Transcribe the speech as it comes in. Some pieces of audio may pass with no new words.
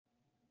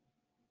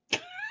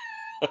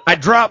I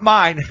dropped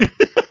mine.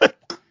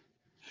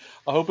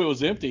 I hope it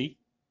was empty.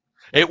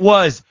 It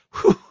was.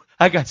 Whew,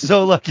 I got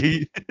so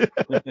lucky.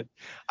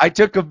 I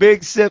took a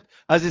big sip.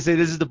 I was gonna say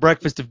this is the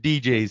breakfast of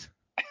DJs.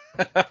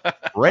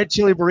 Red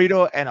chili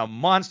burrito and a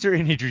monster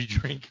energy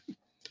drink.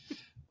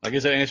 I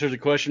guess that answers the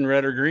question: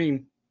 red or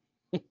green.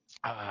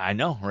 I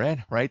know,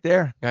 red, right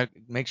there. Got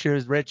make sure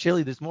it's red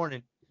chili this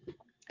morning.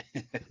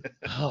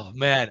 Oh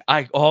man,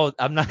 I'm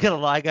not gonna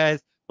lie,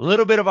 guys. A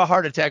little bit of a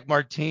heart attack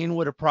Martine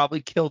would have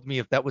probably killed me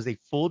if that was a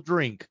full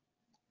drink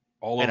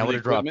All and I over the would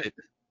have dropped equipment.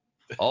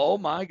 it. Oh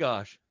my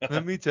gosh.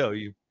 Let me tell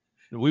you.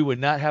 We would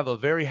not have a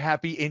very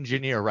happy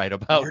engineer right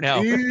about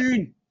now.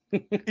 Martine.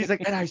 He's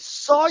like, and I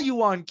saw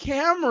you on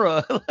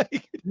camera.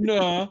 Like,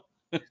 No,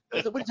 I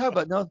was like, what are you talking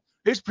about? No,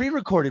 it's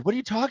pre-recorded. What are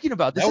you talking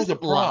about? that This was a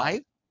isn't prop.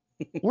 live.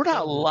 We're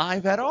not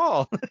live at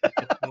all.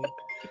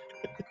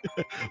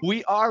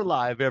 We are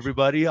live,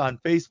 everybody, on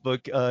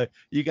Facebook.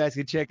 You guys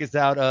can check us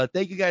out.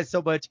 Thank you guys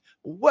so much.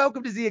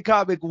 Welcome to Zia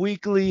Comic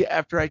Weekly.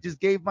 After I just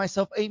gave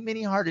myself a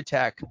mini heart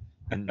attack,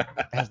 and it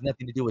has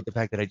nothing to do with the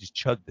fact that I just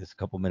chugged this a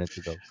couple minutes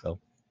ago. So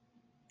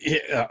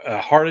A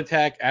heart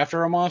attack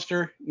after a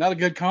monster, not a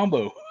good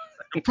combo.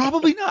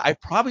 probably not.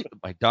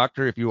 My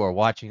doctor, if you are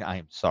watching, I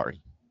am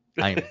sorry.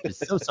 I am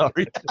just so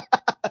sorry.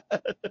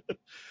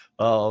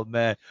 Oh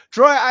man,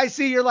 Troy, I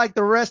see you're like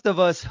the rest of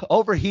us,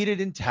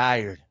 overheated and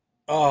tired.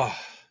 Oh,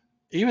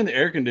 even the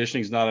air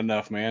conditioning's not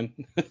enough, man.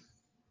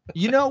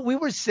 We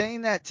were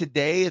saying that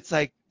today. It's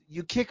like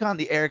you kick on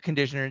the air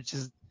conditioner, it's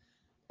just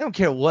I don't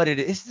care what it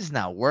is. It's just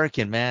not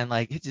working, man.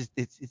 Like it's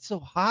so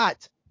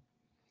hot.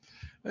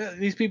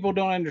 These people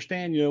don't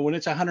understand. When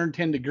it's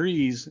 110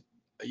 degrees,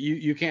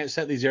 you can't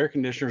set these air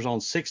conditioners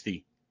on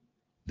 60.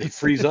 They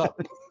freeze up.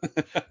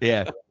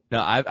 Yeah.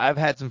 No, I've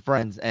had some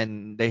friends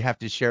and they have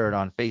to share it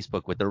on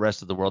Facebook with the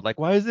rest of the world. Like,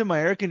 why isn't my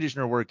air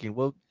conditioner working?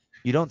 Well,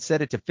 you don't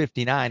set it to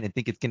 59 and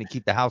think it's gonna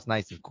keep the house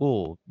nice and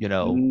cool.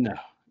 No,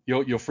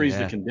 you'll freeze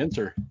the Yeah.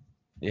 condenser.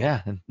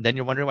 Yeah. And then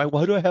you're wondering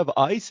why do I have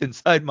ice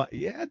inside my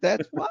yeah,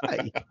 that's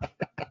why.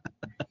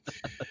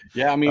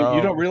 Yeah, I mean,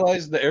 you don't Um,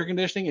 realize the air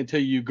conditioning until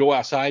you go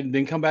outside and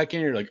then come back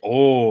in. You're like,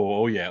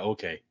 oh yeah,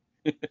 okay.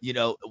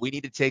 we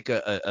need to take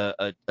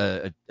a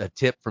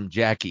tip from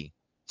Jackie.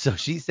 So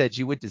she said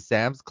she went to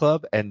Sam's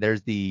Club and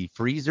there's the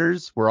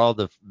freezers where all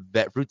the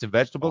fruits and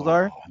vegetables Oh,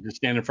 are. just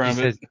stand in She front of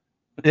says, it.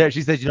 yeah,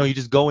 she says, you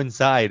just go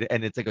inside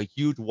and it's like a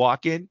huge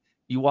walk-in.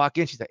 You walk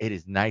in, she's like, it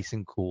is nice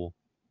and cool.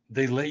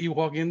 They let you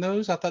walk in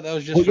those? I thought that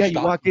was just Oh for yeah,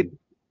 you walk in. stocking.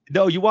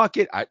 No, you walk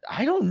in.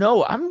 I don't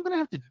know. I'm gonna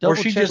have to Or double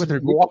she check just with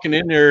her. walking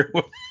in there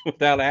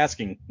without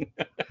asking.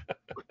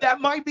 That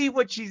might be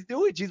what she's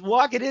doing. She's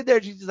walking in there.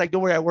 She's just like,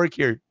 don't worry, I work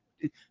here.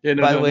 Yeah,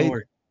 no, By the no, don't way,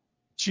 worry.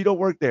 she don't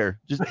work there.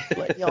 Just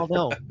letting y'all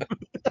know.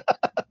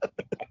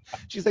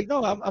 She's like,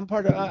 no, I'm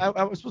part of.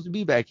 I was supposed to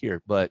be back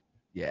here, but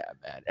yeah,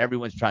 man,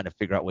 everyone's trying to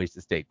figure out ways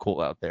to stay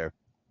cool out there.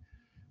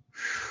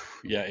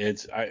 Yeah,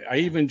 I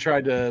even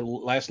tried to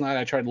last night.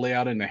 I tried to lay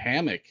out in a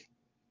hammock,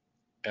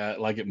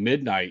 like at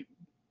midnight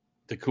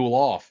to cool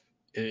off.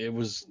 It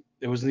wasn't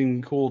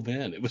even cool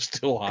then. It was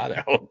still hot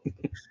out.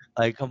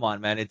 Like, come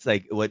on, man. It's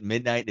like what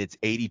midnight. It's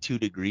 82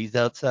 degrees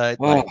outside.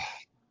 Oh Like,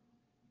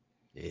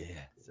 yeah.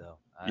 So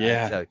I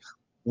yeah, tell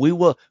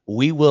you,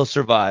 we will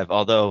survive.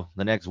 Although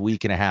the next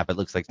week and a half, it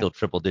looks like still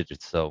triple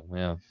digits. So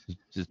yeah,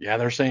 just yeah.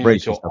 They're saying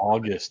brace until yourself.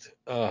 August.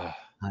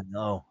 I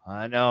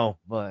know,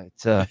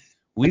 but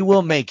we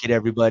will make it,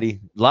 everybody.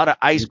 A lot of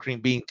ice cream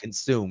being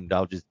consumed.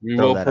 I'll just We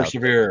throw will that out there.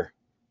 persevere.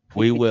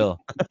 We will.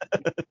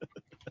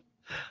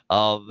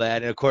 Oh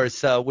man, and of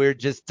course we're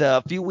just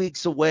a few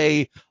weeks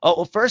away. Oh,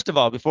 well, first of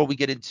all, before we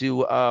get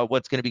into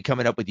what's going to be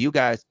coming up with you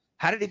guys,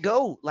 how did it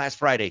go last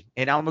Friday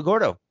in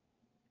Alamogordo?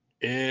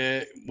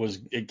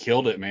 It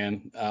killed it,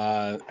 man.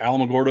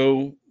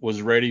 Alamogordo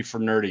was ready for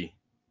nerdy.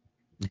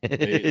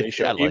 They I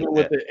showed like even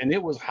with that. it, and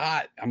it was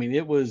hot. I mean,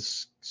 it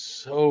was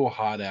so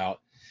hot out.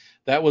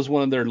 That was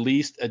one of their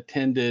least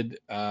attended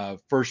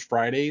first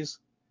Fridays,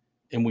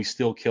 and we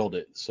still killed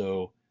it.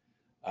 So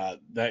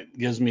that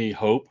gives me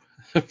hope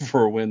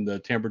for when the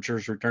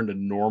temperatures return to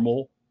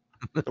normal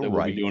that we'll be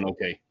Right. doing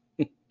okay.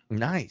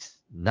 Nice,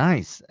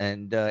 nice,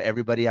 and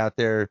everybody out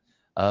there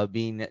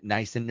being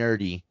nice and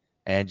nerdy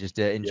and just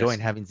enjoying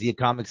Yes. having Zia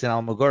Comics and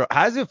Alamogordo.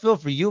 How does it feel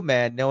for you,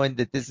 man, knowing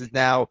that this is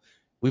now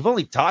we've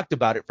only talked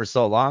about it for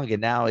so long and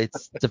now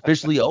it's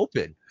officially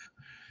open?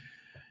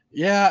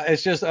 Yeah,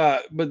 it's just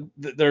but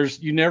there's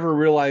you never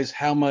realize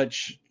how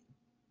much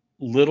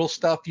little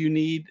stuff you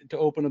need to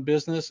open a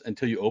business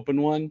until you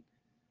open one.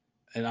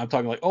 And I'm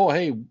talking like, oh,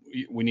 hey,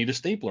 we need a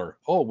stapler.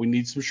 Oh, we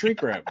need some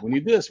shrink wrap. We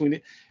need this. We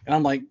need, and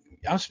I'm like,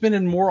 I'm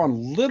spending more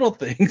on little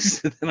things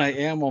than I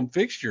am on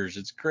fixtures.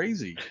 It's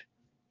crazy.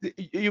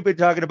 You've been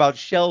talking about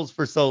shelves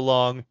for so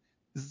long.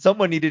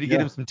 Someone needed to get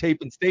Yeah, him some tape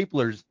and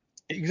staplers.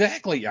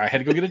 exactly. I had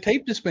to go get a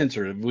tape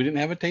dispenser. We didn't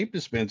have a tape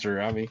dispenser.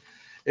 I mean,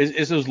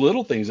 it's those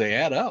little things they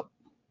add up.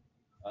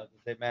 I was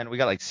gonna say, man, we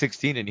got like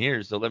 16 in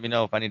here, so let me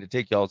know if I need to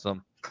take y'all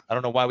some. I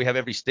don't know why we have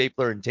every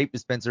stapler and tape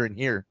dispenser in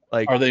here.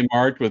 Like Are they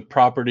marked with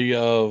property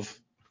of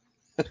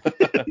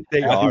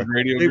they Athens are.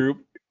 Radio They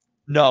Group?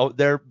 no,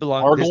 this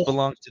Argyle?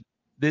 belongs to.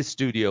 this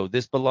studio,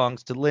 this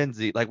belongs to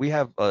Lindsay. Like we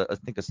have, I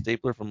think a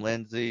stapler from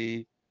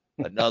Lindsay,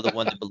 another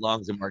one that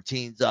belongs in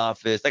Martine's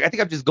office. Like I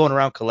think I'm just going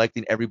around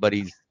collecting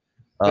everybody's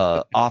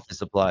office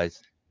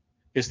supplies.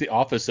 It's the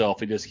office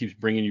elf. It just keeps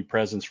bringing you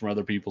presents from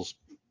other people's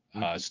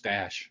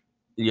stash.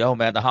 Yo,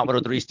 man, the Hot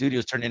 103 studio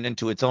is turning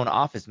into its own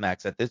Office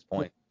Max at this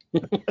point.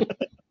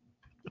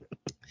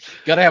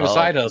 Got to have a Oh,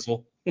 side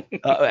hustle.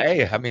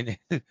 hey, I mean,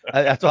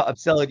 that's why I'm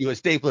selling you a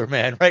stapler,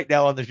 man, right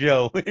now on the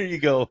show. Here you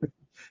go.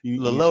 You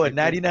The need a low at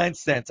stapler? 99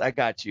 cents. I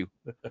got you.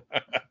 You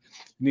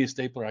need a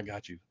stapler? I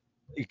got you.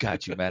 You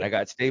got you, man. I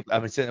got staple.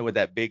 I've been sitting there with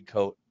that big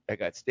coat. I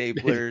got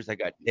staplers. I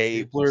got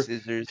tape, Stapler,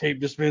 scissors, tape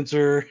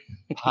dispenser,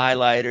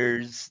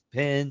 highlighters,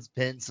 pens,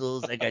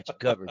 pencils. I got you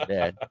covered,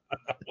 man.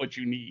 what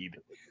you need.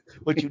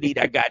 What you need,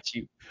 I got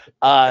you.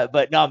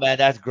 But no, man,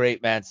 that's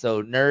great, man.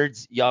 So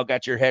nerds, y'all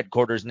got your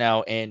headquarters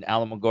now in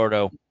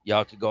Alamogordo.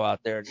 Y'all can go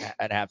out there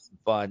and have some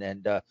fun,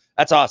 and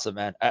that's awesome,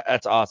 man.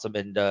 That's awesome,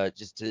 and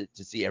just to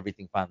see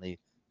everything finally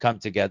come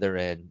together,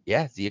 and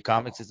yeah, Zia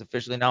Comics is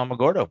officially in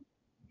Alamogordo.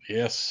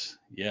 Yes,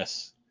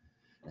 yes.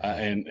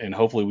 And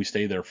hopefully we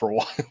stay there for a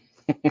while.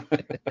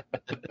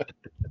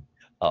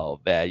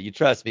 Oh man, you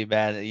trust me,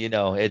 man. You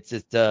know, it's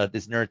just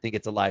this nerd thing.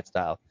 It's a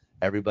lifestyle.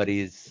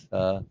 Everybody's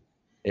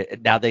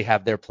now they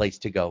have their place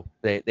to go.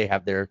 They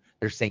have their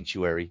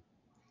sanctuary.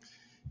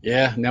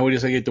 Yeah, now we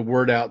just gotta get the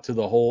word out to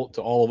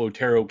all of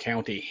Otero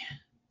County.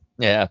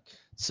 Yeah.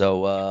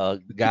 So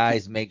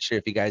guys, make sure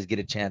if you guys get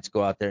a chance,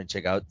 go out there and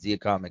check out Zia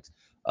Comics,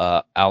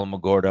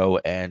 Alamogordo,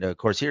 and of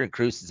course here in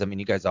Cruces. I mean,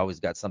 you guys always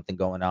got something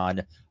going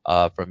on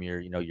from your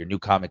your new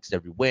comics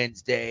every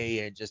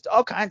Wednesday and just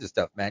all kinds of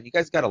stuff, man. You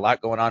guys got a lot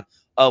going on.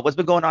 What's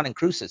been going on in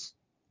Cruces?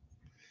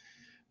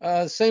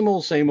 Same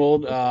old, same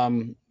old.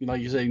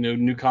 Like you say,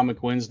 new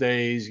comic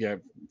Wednesdays. You got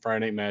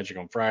Friday Night Magic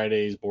on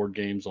Fridays, board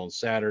games on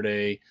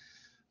Saturday.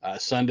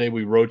 Sunday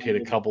we rotate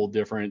a couple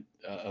different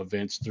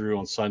events through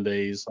on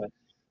Sundays,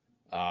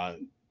 uh,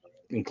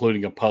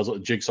 including a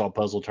jigsaw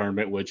puzzle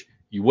tournament, which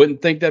you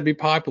wouldn't think that'd be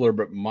popular,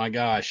 but my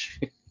gosh,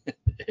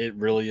 it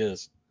really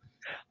is.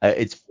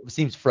 It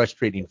seems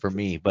frustrating for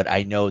me, but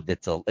I know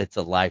that's it's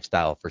a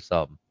lifestyle for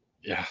some.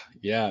 Yeah,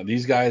 yeah.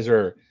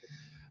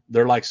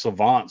 They're like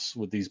savants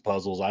with these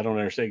puzzles. I don't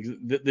understand.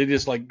 They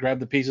just like grab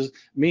the pieces.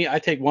 Me, I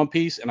take one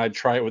piece and I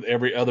try it with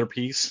every other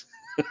piece.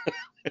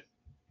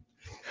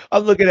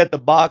 I'm looking at the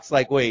box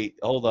like, wait,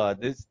 hold on,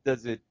 this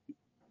doesn't.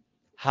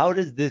 How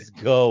does this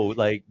go?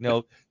 Like,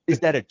 no, is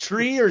that a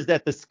tree or is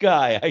that the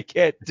sky? I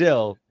can't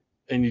tell.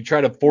 And you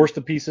try to force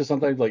the pieces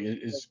sometimes, like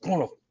it's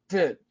going to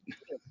fit.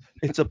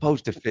 It's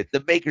supposed to fit.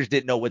 The makers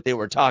didn't know what they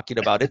were talking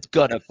about. It's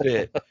gonna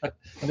fit.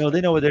 No, they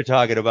know what they're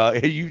talking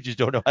about. You just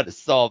don't know how to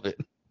solve it.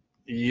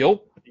 Yep,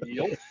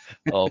 yep.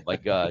 Oh my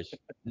gosh.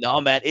 No,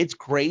 man, it's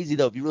crazy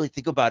though. If you really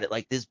think about it,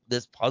 like this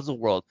puzzle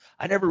world,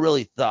 I never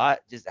really thought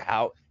just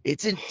how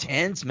it's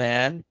intense,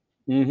 man.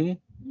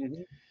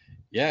 Mm-hmm.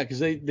 Yeah, because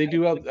they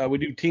do we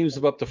do teams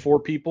of up to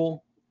 4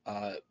 people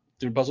uh,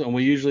 through puzzle, and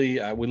we usually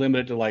we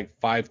limit it to like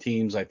 5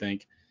 teams, I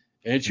think,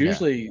 and it's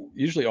Yeah.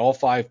 usually all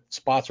 5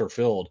 spots are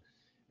filled,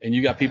 and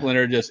you got people in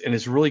there just and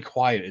it's really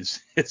quiet.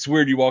 It's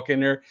weird. You walk in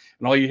there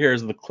and all you hear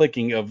is the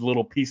clicking of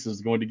little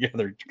pieces going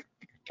together.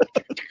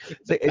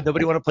 Say, hey,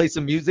 nobody want to play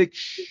some music?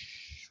 Shh,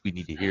 we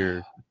need to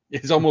hear.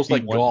 It's almost He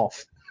like won.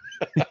 golf.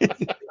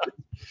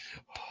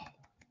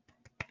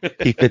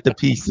 He fit the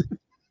piece.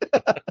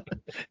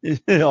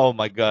 Oh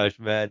my gosh,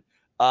 man.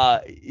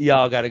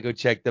 Y'all gotta go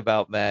check them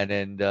out, man.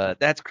 And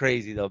that's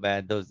crazy though,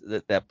 man.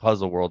 That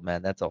puzzle world,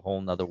 man. That's a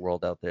whole nother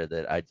world out there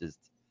that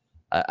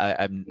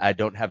I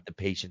don't have the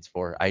patience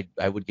for. I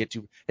would get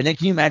to. And then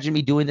can you imagine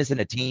me doing this in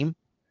a team?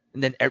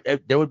 And then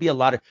there would be a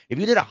lot of. If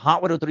you did a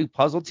Hot 103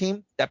 puzzle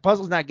team, that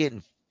puzzle's not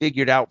getting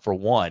figured out for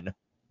one,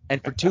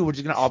 and for two, we're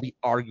just gonna all be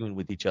arguing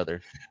with each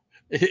other.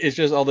 It's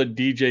just all the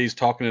DJs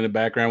talking in the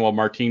background while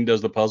Martine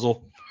does the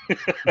puzzle.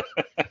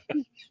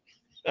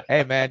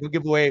 Hey man, don't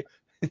give away.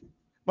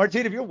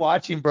 Martin, if you're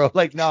watching, bro,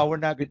 like, no, we're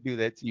not gonna do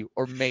that to you.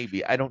 Or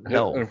maybe, I don't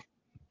know.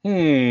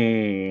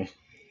 Hmm.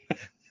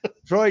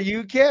 Troy,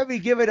 you can't be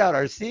giving out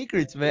our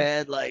secrets,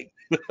 man. Like,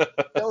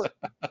 don't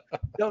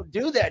don't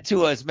do that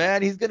to us,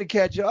 man. He's gonna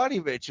catch on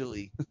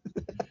eventually.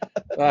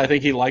 I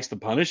think he likes the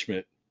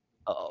punishment.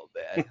 Oh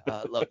man,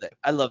 I love that.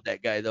 I love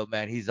that guy though,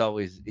 man. He's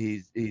always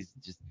he's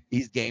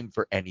game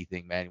for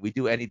anything, man. We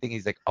do anything,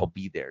 he's like, I'll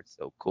be there.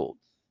 So cool. All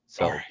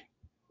So right.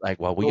 like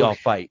while we Oh, all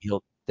fight,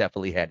 he'll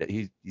definitely hand it.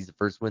 He's the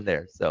first one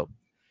there. So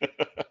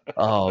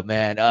oh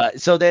man.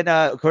 So then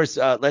of course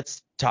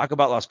let's talk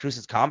about Las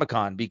Cruces Comic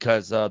Con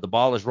because the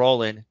ball is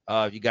rolling.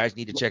 If you guys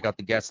need to check out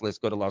the guest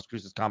list, go to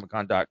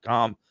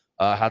lascrucescomiccon.com.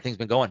 How things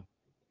been going?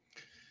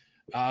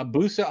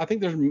 booths. I think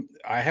there's.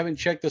 I haven't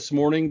checked this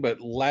morning, but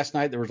last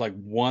night there was like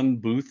one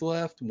booth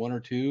left, one or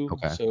two.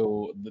 Okay.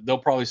 So they'll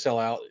probably sell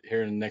out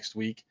here in the next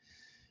week.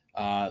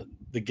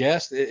 The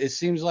guests. It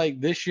seems like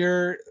this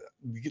year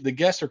the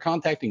guests are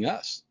contacting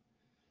us.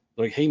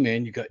 Like, hey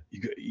man, you got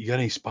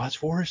any spots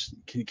for us?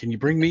 Can you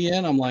bring me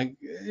in? I'm like,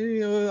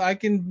 I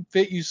can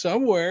fit you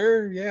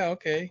somewhere. Yeah,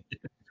 okay.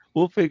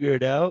 We'll figure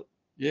it out.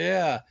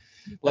 Yeah.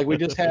 Like we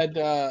just had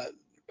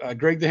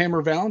Greg the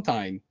Hammer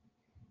Valentine.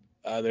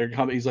 They're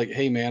coming. He's like,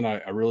 hey man,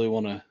 I really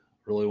want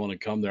to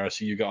come there. I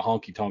see you got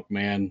Honky Tonk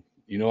Man.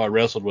 You know, I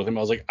wrestled with him.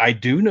 I was like, I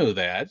do know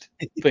that.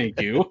 Thank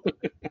you.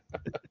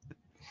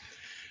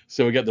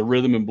 So we got the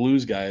rhythm and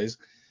blues guys.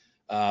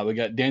 We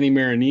got Danny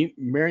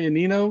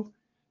Marianino.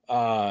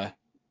 Uh,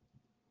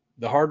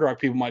 the hard rock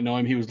people might know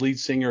him. He was lead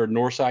singer of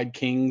Northside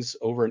Kings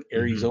over in Hmm.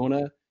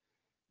 Arizona,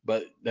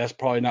 but that's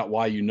probably not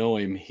why you know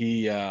him.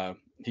 He got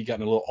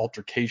in a little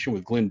altercation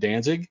with Glenn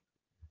Danzig.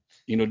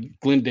 You know,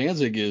 Glenn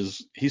Danzig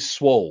he's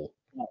swole.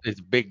 It's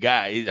a big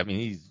guy. I mean,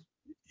 he's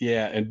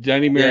Yeah, and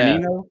Danny yeah.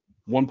 Marinino,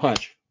 one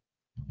punch,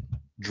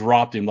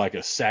 dropped him like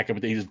a sack of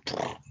potatoes.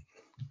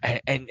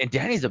 And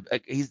Danny's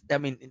he's I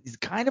mean he's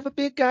kind of a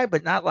big guy,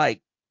 but not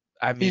like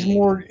I He's mean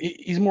more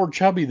he's more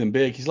chubby than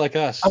big. He's like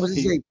I us. was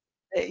just saying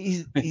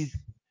he's He's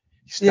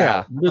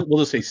yeah stout. We'll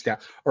just say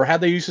stout, or how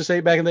they used to say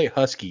back in the day,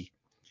 husky.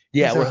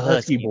 yeah He's a we're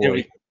husky husky. There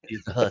we boy. go.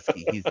 He's a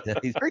husky.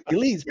 He's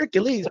Hercules.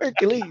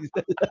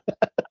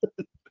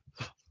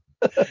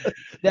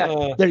 Yeah,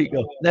 Uh, there you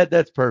go.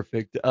 That's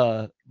perfect.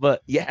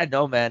 But yeah,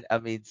 no man. I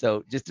mean,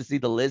 so just to see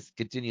the list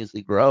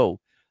continuously grow,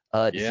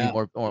 to see yeah,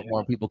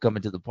 more people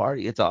coming to the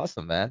party, it's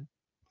awesome, man.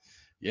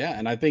 yeah,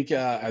 and I think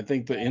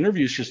the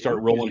interviews should start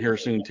rolling here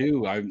soon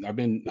too. I've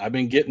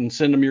been getting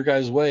send them your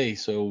guys' way,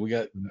 so we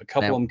got a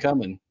couple Man, of them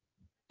coming.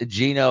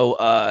 Gino,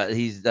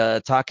 he's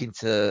talking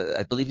to.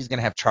 I believe he's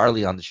gonna have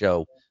Charlie on the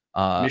show,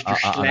 Mr.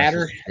 on our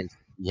Schlatter. sister space.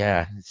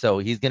 Yeah, so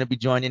he's gonna be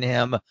joining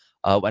him.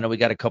 I know we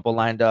got a couple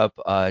lined up.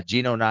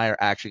 Gino and I are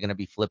actually gonna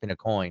be flipping a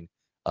coin,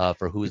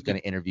 for who's gonna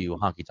interview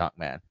Honky Tonk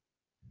Man.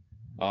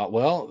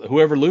 Well,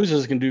 whoever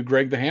loses can do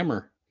Greg the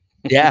Hammer.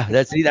 Yeah,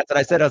 that's what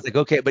I said. I was like,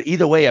 okay, but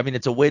either way, I mean,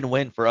 it's a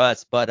win-win for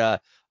us. But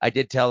I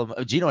did tell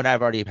him, Gino and I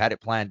have already had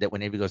it planned that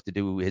whenever he goes to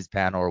do his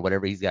panel or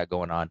whatever he's got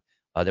going on,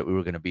 that we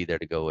were gonna be there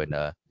to go and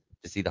to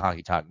see the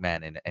Honky Tonk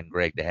Man and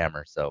Greg the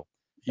Hammer. So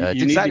it's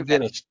You need to exciting,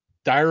 man. get a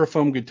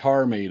styrofoam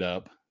guitar made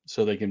up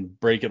so they can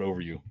break it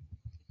over you.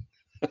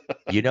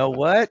 You know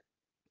what?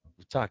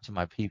 Talk to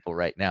my people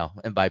right now,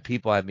 and by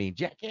people I mean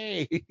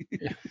Jackie.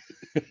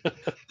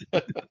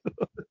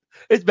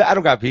 It's bad. I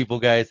don't got people,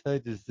 guys.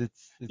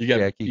 It's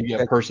Jackie. You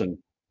got person.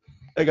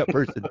 I got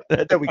person.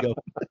 There we go.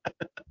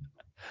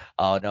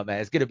 Oh no, man,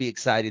 it's gonna be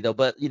exciting though.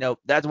 But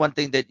that's one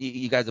thing that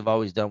you guys have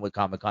always done with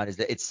Comic Con is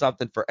that it's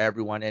something for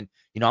everyone. And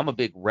I'm a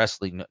big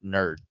wrestling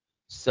nerd,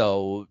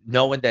 so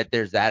knowing that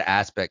there's that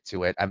aspect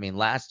to it. I mean,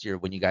 last year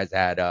when you guys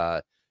had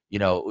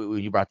when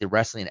you brought the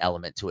wrestling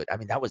element to it, I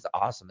mean that was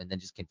awesome. And then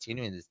just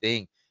continuing this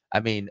thing. I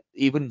mean,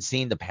 even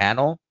seeing the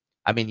panel.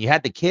 I mean, you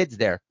had the kids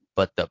there,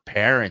 but the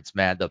parents,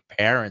 man, the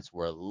parents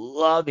were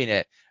loving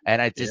it.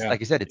 And I just, Yeah.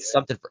 like I said, it's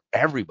something for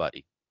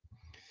everybody.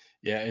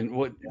 Yeah,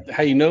 and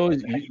how you know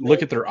is you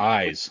look at their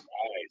eyes.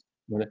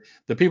 When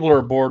the people who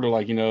are bored are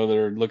like,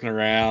 they're looking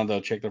around, they'll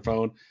check their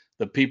phone.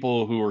 The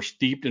people who were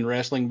steeped in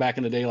wrestling back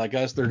in the day, like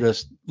us, they're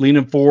just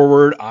leaning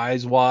forward,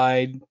 eyes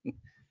wide,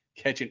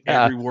 catching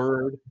Yeah. every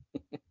word.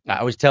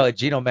 I was telling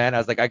Gino, man, I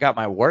was like, I got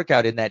my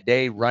workout in that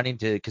day running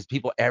because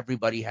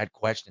everybody had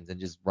questions and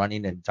just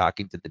running and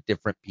talking to the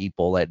different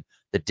people and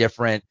the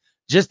different,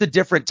 just the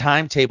different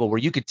timetable where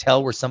you could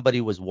tell where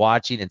somebody was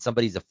watching and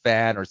somebody's a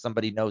fan or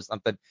somebody knows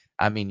something.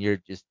 I mean,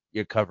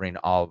 you're covering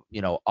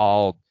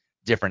all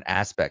different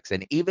aspects.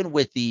 And even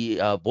with the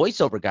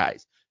voiceover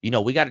guys,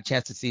 we got a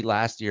chance to see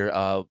last year,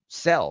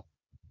 Cell,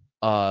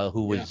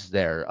 who Yeah, was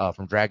there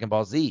from Dragon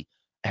Ball Z.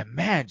 And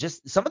man,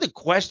 just some of the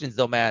questions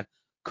though, man,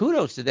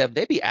 kudos to them.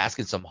 They be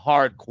asking some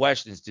hard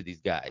questions to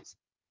these guys.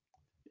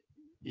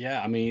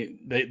 yeah. I mean,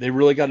 they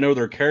really got to know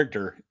their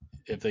character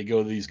if they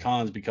go to these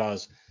cons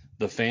because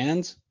the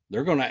fans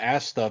they're going to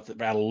ask stuff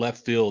that out of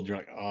left field. You're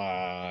like,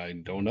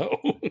 I don't know.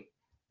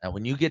 And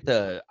when you get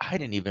I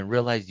didn't even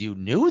realize you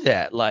knew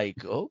that.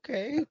 Like,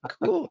 okay,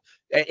 cool.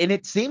 And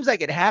it seems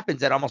like it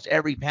happens at almost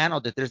every panel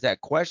that there's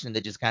that question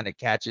that just kind of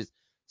catches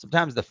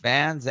sometimes the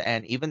fans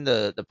and even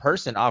the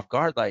person off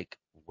guard. Like,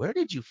 where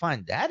did you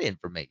find that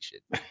information?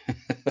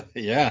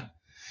 Yeah.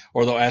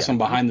 Or they'll ask Yeah, them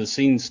cool. behind the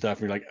scenes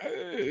stuff. And you're like,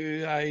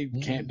 I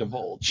can't Yeah.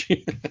 divulge.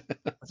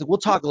 I said, we'll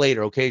talk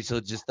later, okay? So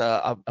just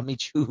I'll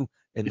meet you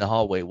in the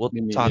hallway. We'll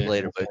talk Yeah,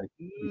 later, it's but like,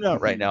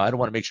 not right now. I don't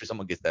want to make sure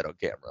someone gets that on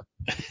camera.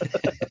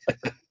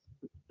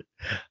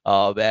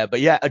 Oh man,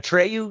 but yeah,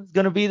 Atreyu is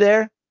gonna be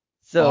there.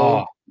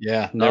 oh So,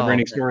 yeah, never oh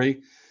ending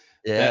story.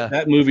 yeah,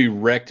 That movie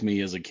wrecked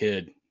me as a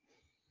kid.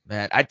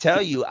 man. I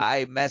tell you,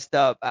 I messed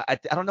up. I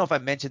don't know if I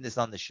mentioned this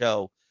on the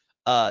show.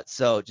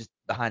 So just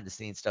behind the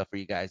scenes stuff for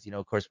you guys.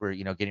 Of course, we're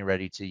getting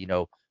ready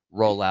to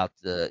roll out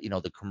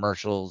the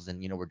commercials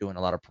and we're doing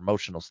a lot of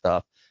promotional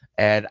stuff.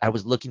 And I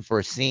was looking for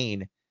a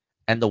scene,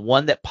 and the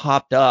one that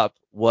popped up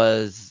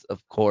was,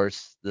 of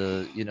course,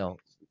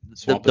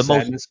 Swamp of the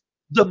most Sadness.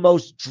 the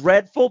most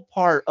dreadful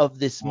part of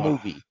this Oh,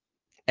 movie.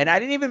 And I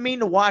didn't even mean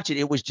to watch it.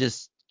 It was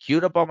just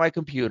queued up on my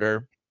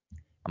computer.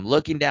 I'm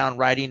looking down,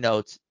 writing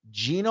notes.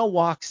 Gino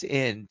walks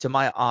into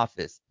my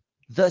office.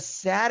 The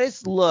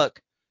saddest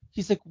look.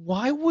 He's like,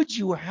 "Why would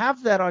you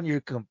have that on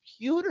your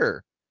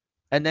computer?"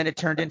 And then it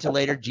turned into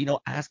later Gino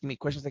asking me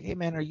questions like, "Hey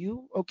man, are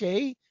you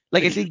okay?"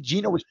 Like I think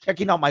Gino was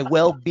checking on my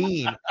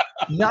well-being,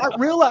 not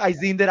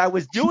realizing that I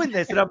was doing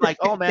this. And I'm like,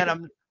 "Oh man,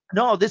 I'm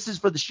no, this is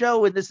for the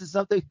show and this is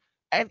something."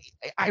 And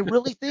I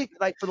really think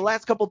like for the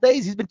last couple of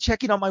days he's been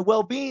checking on my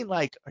well-being.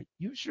 Like, "Are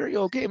you sure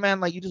you're okay, man?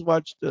 Like you just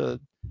watched a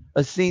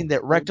scene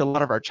that wrecked a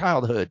lot of our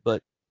childhood."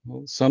 But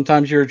Well,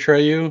 sometimes you're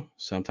Atreyu,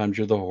 sometimes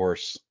you're the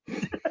horse.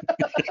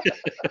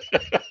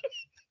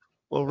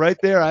 well, right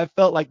there, I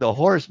felt like the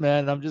horse,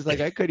 man. I'm just like,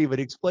 I couldn't even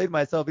explain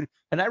myself.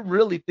 And I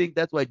really think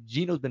that's why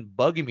Gino's been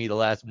bugging me the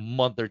last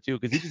month or two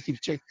because he just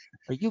keeps checking,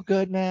 "Are you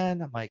good,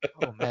 man?" I'm like,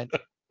 "Oh, man,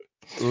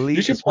 You leave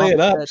the should play swamp." it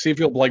up, Set." see if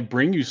he'll like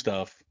bring you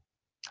stuff.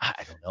 I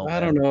don't know, I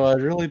don't man. know.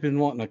 I've really been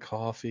wanting a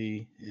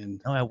coffee,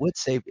 and No, it would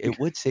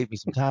save me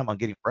some time on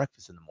getting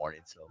breakfast in the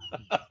morning. So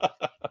I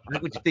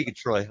like what you're thinking,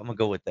 Troy. I'm gonna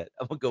go with that.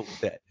 I'm gonna go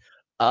with that.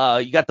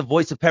 You got the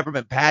voice of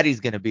Peppermint Patty's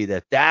gonna be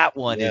there. That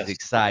one is yes,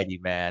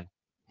 exciting, man.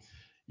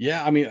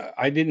 yeah. I mean,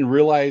 I didn't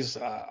realize.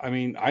 I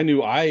mean, I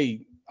knew I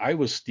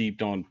was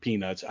steeped on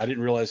peanuts. I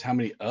didn't realize how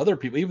many other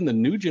people, even the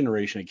new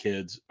generation of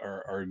kids,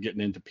 are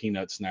getting into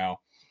peanuts now.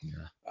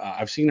 Yeah.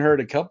 I've seen her at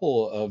a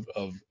couple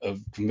of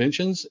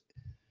conventions,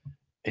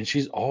 and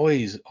she's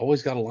always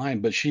got a line,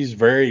 but she's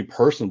very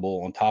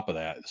personable on top of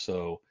that.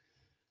 So,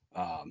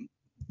 um,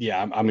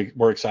 yeah,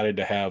 we're excited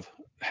to have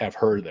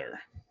her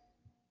there.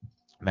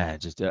 Man,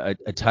 just a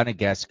ton of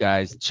guests,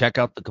 guys. Check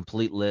out the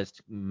complete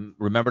list.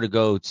 Remember to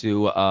go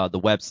to the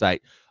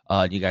website.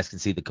 You guys can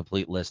see the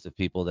complete list of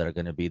people that are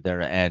going to be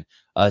there. And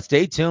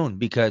stay tuned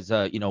because,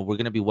 we're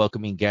going to be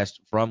welcoming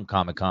guests from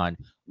Comic Con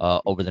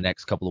over the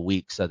next couple of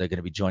weeks. They're going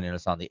to be joining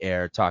us on the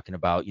air, talking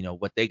about,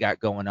 what they got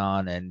going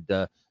on and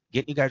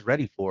getting you guys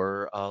ready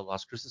for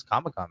Las Cruces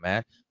Comic Con,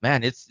 man.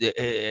 Man, it's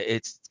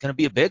going to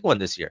be a big one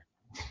this year.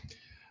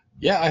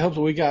 Yeah, I hope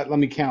so. We got, let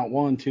me count,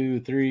 1, 2,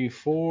 3,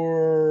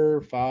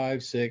 4,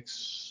 5,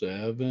 6,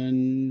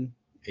 7,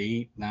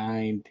 8,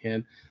 9,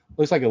 10.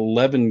 Looks like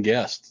 11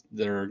 guests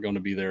that are going to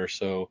be there.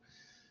 So,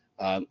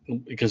 uh,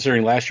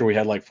 considering last year we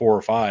had like 4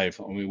 or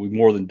 5, I mean, we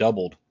more than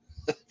doubled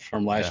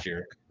from Yeah. last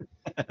year.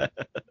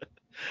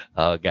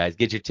 Guys,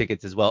 get your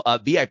tickets as well.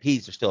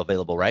 VIPs are still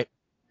available, right?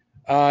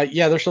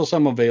 Yeah, there's still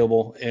some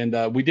available,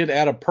 and we did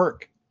add a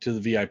perk to the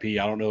VIP.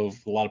 I don't know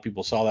if a lot of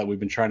people saw that. We've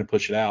been trying to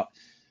push it out.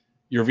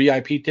 Your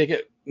VIP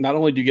ticket, not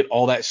only do you get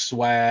all that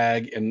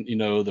swag and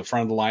the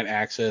front of the line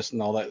access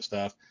and all that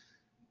stuff,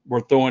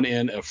 we're throwing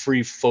in a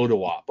free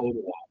photo op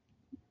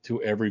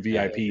to every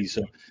Yeah. VIP.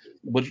 So,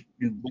 what,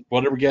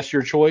 whatever guest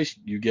your choice,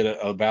 you get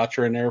a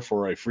voucher in there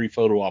for a free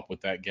photo op with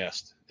that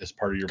guest as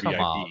part of your Come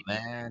on, VIP.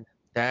 man.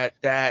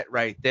 That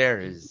right there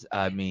is,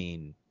 I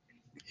mean,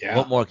 Yeah.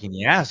 what more can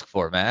you ask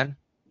for, man?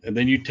 And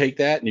then you take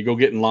that and you go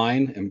get in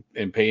line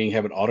and pay and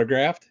have it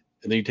autographed.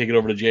 And then you take it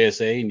over to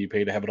JSA and you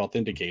pay to have it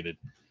authenticated.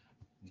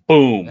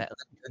 Boom. Man,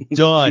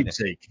 done.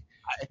 Keepsake.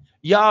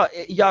 Y'all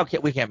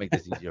can't we can't make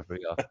this easier for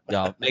y'all.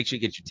 Y'all make sure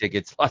you get your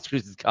tickets,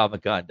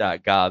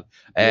 LasCrucesComicCon.com.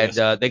 And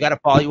Yes. they gotta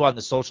follow you on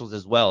the socials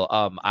as well.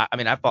 I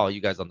mean I follow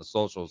you guys on the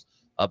socials,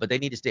 but they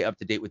need to stay up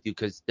to date with you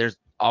because there's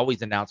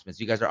always announcements.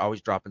 You guys are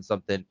always dropping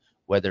something,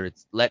 whether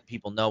it's let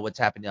people know what's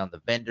happening on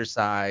the vendor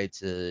side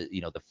to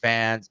the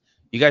fans.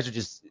 You guys are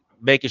just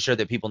making sure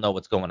that people know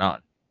what's going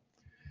on.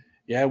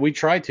 Yeah, we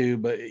try to,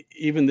 but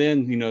even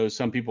then,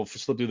 some people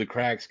slip through the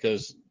cracks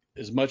because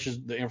as much as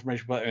the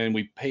information, and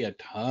we pay a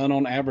ton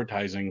on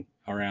advertising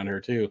around here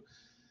too,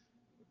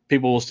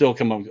 people will still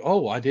come up,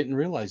 oh, I didn't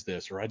realize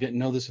this, or I didn't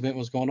know this event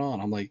was going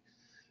on. I'm like,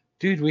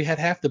 dude, we had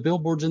half the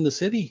billboards in the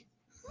city.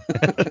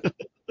 It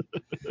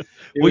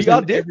Well, was y'all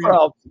in did every,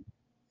 for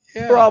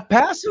yeah. El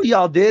Paso,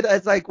 y'all did.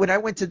 It's like when I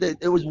went to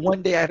it was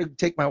one day I had to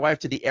take my wife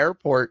to the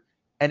airport,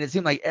 and it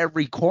seemed like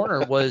every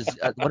corner was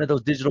one of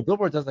those digital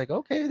billboards. I was like,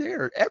 okay,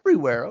 they're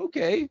everywhere.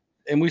 Okay.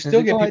 And we And it's still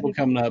like, get oh, I people didn't.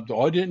 coming up,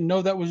 oh, I didn't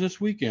know that was this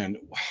weekend.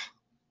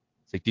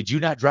 It's like, did you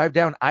not drive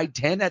down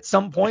I-10 at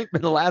some point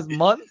in the last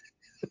month?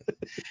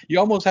 You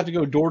almost have to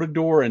go door to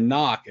door and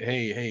knock.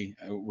 Hey, hey,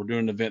 we're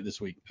doing an event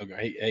this week.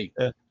 Okay, hey,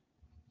 hey.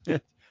 Yeah.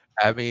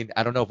 I mean,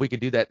 I don't know if we can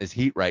do that in this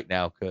heat right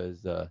now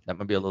because that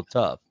might be a little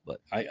tough, but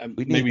I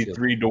we need maybe to.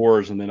 3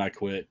 doors and then I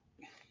quit.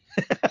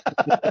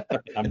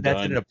 I'm And that's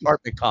in an done.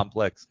 apartment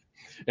complex.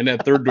 And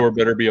that third door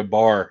better be a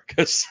bar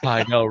because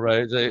I know,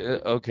 right? It's like,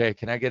 okay,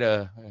 can I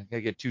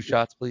get 2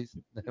 shots, please?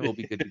 Then we'll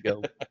be good to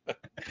go.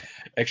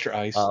 extra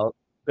ice. Uh,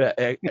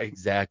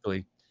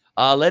 exactly.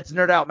 Let's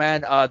nerd out,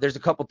 man. There's a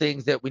couple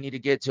things that we need to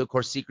get to. Of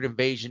course, Secret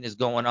Invasion is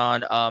going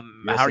on. How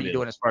Yes, are it you is.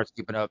 doing as far as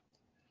keeping up?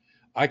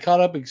 I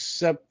caught up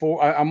except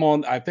for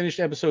I finished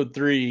episode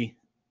 3,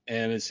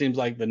 and it seems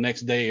like the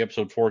next day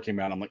episode 4 came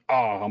out. I'm like, oh,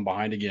 I'm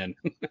behind again.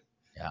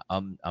 Yeah,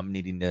 I'm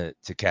needing to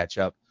catch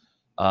up.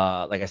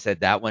 Like I said,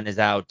 that one is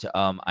out.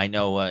 I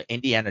know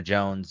Indiana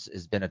Jones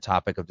has been a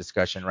topic of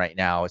discussion right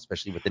now,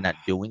 especially with it not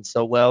doing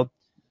so well.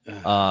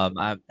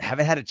 I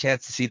haven't had a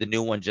chance to see the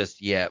new one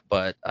just yet,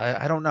 but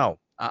I don't know.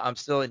 I'm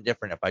still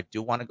indifferent. If I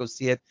do want to go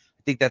see it,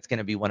 I think that's going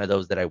to be one of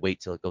those that I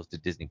wait till it goes to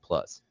Disney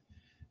Plus.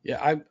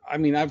 Yeah, I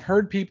mean I've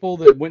heard people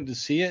that went to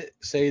see it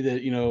say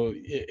that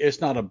it's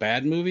not a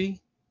bad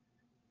movie,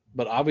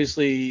 but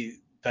obviously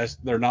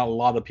there are not a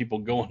lot of people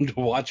going to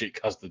watch it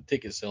because the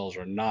ticket sales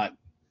are not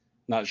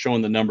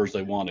showing the numbers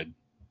they wanted.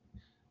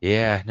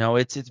 Yeah, no,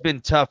 it's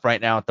been tough right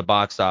now at the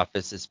box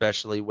office,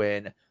 especially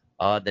when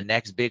the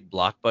next big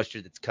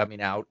blockbuster that's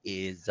coming out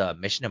is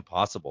Mission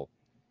Impossible.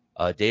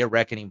 Day of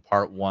Reckoning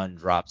Part 1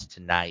 drops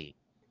tonight.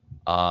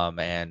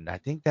 And I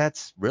think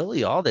that's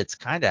really all that's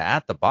kind of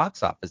at the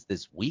box office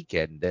this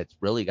weekend that's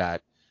really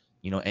got,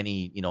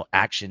 any,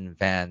 action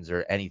fans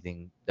or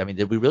anything. I mean,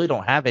 we really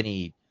don't have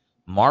any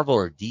Marvel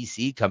or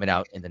DC coming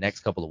out in the next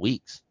couple of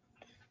weeks.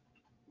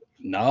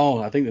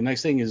 No, I think the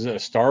next thing is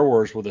Star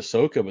Wars with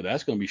Ahsoka, but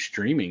that's going to be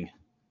streaming.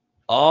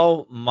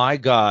 Oh my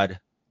God.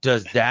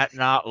 Does that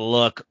not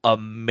look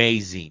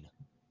amazing?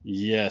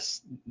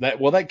 Yes,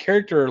 that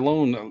character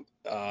alone,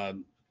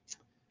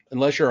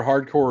 unless you're a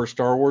hardcore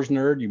Star Wars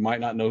nerd, you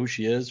might not know who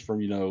she is from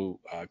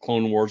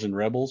Clone Wars and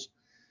Rebels.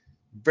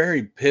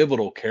 Very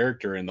pivotal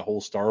character in the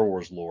whole Star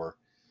Wars lore,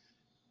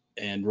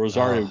 and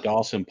Rosario Oh,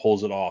 Dawson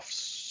pulls it off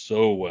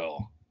so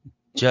well.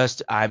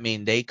 I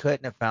mean, they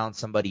couldn't have found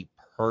somebody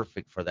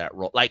perfect for that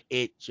role. Like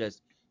it's,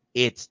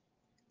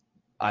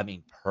 I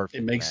mean, It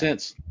perfect, makes man.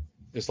 sense.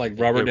 It's like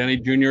Robert It Downey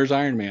Jr.'s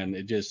Iron Man.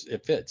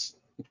 It fits.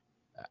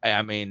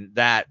 I mean,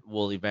 that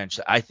will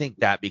eventually, I think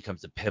that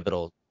becomes a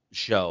pivotal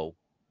show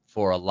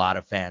for a lot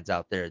of fans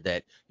out there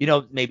that,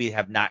 maybe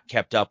have not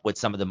kept up with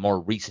some of the more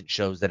recent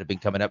shows that have been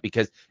coming up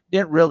because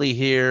didn't really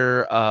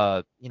hear,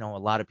 a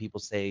lot of people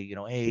say,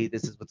 hey,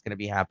 this is what's going to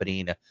be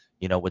happening,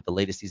 with the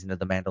latest season of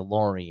The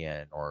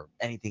Mandalorian or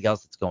anything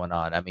else that's going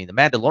on. I mean, The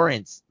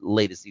Mandalorian's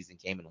latest season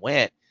came and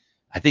went.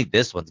 I think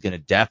this one's going to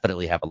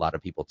definitely have a lot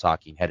of people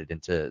talking headed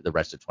into the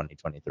rest of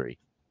 2023.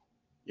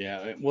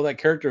 Yeah, well, that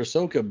character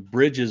Ahsoka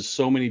bridges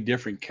so many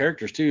different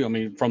characters too. I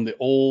mean, from the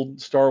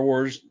old Star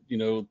Wars,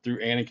 through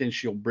Anakin,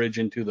 she'll bridge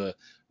into the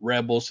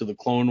Rebels, to the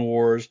Clone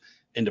Wars,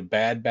 into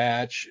Bad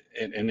Batch,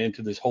 and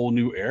into this whole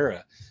new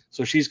era.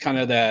 So she's kind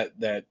of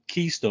that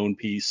keystone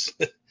piece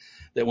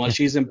that once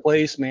she's in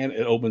place, man,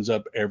 it opens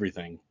up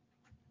everything.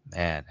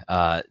 Man,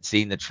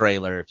 seeing the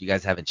trailer, if you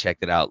guys haven't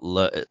checked it out,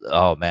 look,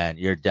 oh man,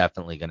 you're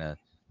definitely gonna.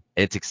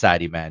 It's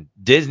exciting, man.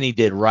 Disney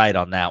did right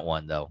on that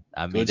one, though.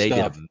 I mean, Good they did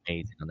stuff.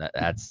 amazing on that.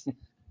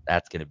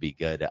 That's gonna be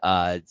good.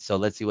 So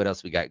let's see what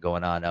else we got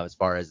going on now as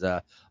far as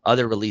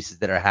other releases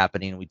that are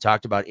happening. We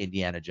talked about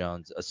Indiana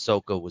Jones.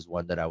 Ahsoka was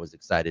one that I was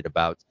excited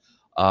about.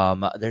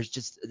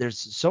 There's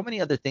so many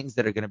other things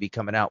that are gonna be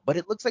coming out, but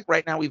it looks like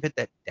right now we've hit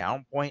that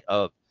down point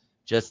of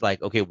just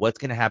like, okay, what's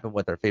gonna happen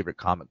with our favorite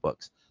comic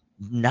books?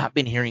 Not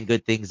been hearing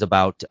good things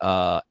about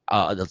the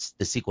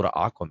sequel to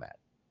Aquaman.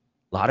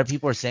 A lot of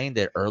people are saying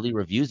that early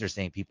reviews are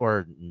saying people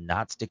are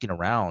not sticking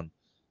around.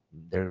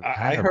 They're I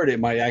kind of heard it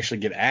might actually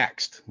get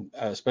axed,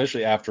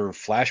 especially after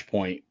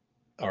Flashpoint,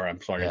 or I'm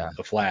sorry, yeah,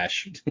 The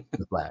Flash.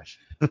 the Flash.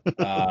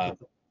 uh,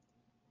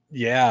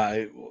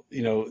 yeah,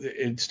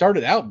 it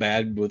started out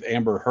bad with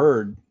Amber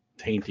Heard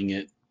tainting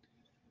it,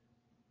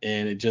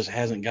 and it just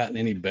hasn't gotten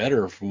any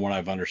better from what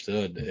I've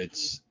understood.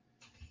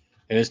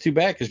 It's too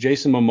bad because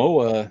Jason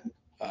Momoa,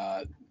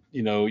 uh,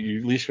 you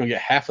at least gonna get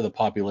half of the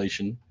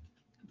population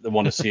that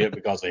want to see it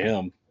because of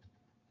him.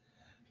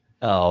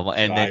 Oh, So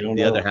and I then don't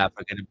the other know. half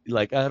are gonna be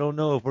like, I don't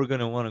know if we're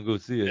gonna want to go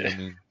see it. I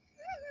mean,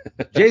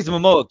 Jason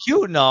Momoa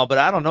cute and all, but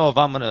I don't know if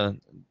I'm gonna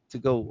to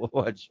go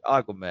watch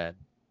Aquaman.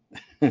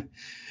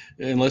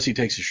 Unless he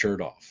takes his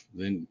shirt off,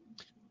 then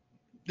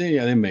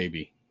yeah, then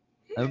maybe.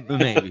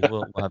 Maybe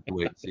we'll have to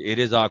wait and see. It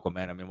is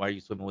Aquaman. I mean, why are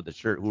you swimming with a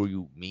shirt? Who are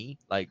you? Me?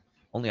 Like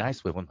only I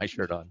swim with my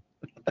shirt on.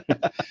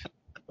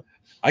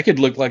 I could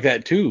look like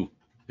that too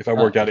if I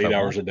worked out If I 8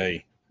 hours want. a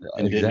day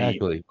and didn't eat.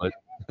 Exactly. But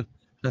I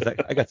was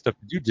like, I got stuff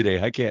to do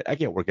today. I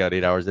can't work out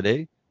 8 hours a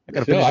day. I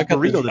gotta No, finish this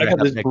burrito I that I got have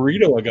this next to me.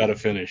 burrito I got to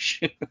finish.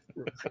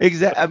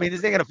 Exactly. I mean,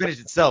 this ain't gonna finish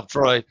itself,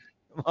 Troy.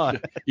 Come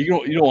on. You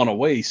don't want to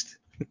waste.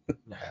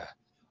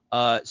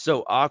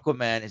 So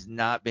Aquaman has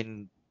not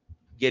been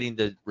getting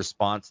the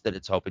response that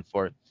it's hoping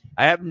for.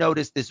 I have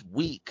noticed this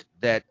week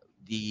that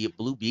the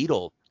Blue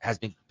Beetle has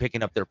been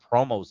picking up their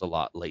promos a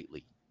lot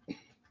lately.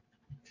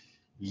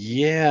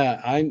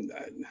 Yeah,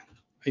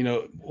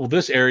 well,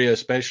 this area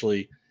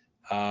especially,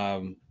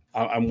 I'm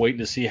waiting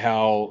to see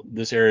how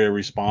this area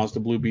responds to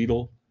Blue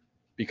Beetle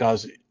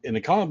because in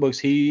the comic books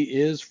he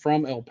is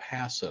from El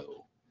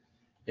Paso.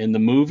 In the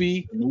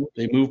movie,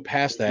 they moved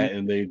past that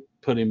and they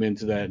put him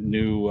into that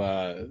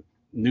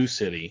new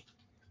city,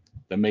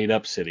 the made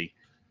up city. Yeah.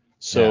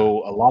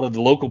 So a lot of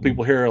the local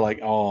people here are like,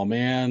 "Oh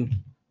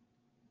man,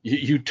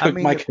 you I took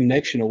my mean,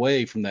 connection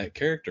away from that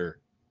character."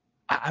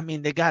 I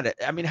mean, they got it.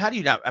 I mean, how do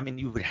you not? I mean,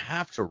 you would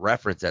have to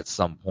reference at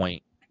some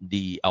point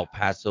the El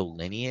Paso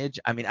lineage.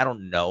 I mean, I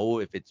don't know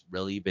if it's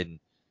really been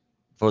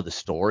for the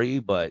story,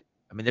 but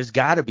I mean, there's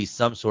got to be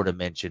some sort of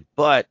mention.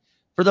 But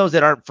for those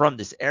that aren't from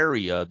this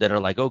area that are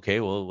like, okay,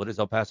 well, what does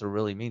El Paso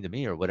really mean to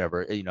me or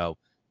whatever,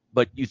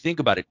 But you think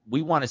about it,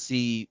 we want to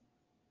see.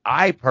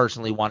 I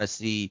personally want to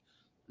see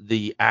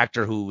the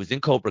actor who was in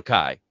Cobra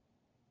Kai.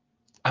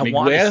 I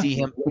want to Miguel, see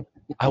him.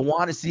 I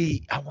want to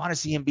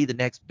see him be the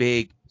next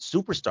big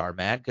superstar,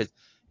 man. Because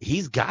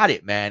he's got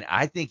it, man.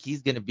 I think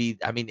he's going to be.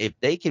 I mean, if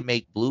they can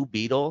make Blue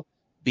Beetle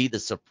be the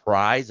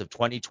surprise of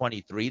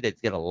 2023,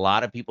 that's get a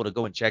lot of people to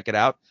go and check it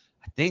out.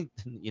 I think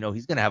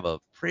he's going to have a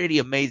pretty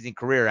amazing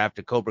career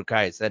after Cobra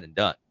Kai is said and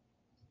done.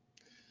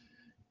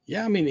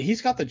 Yeah, I mean,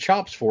 he's got the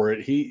chops for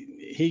it.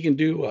 He can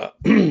do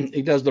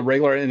he does the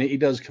regular and he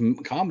does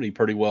comedy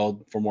pretty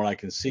well from what I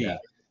can Yeah.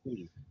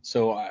 see.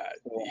 So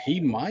he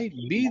might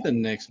be the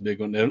next big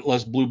one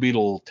unless Blue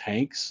Beetle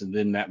tanks, and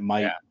then that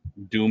might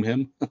doom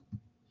him.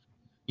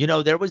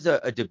 There was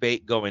a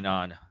debate going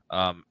on,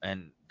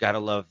 and gotta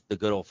love the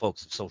good old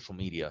folks of social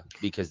media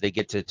because they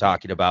get to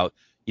talking about,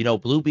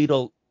 Blue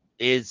Beetle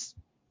is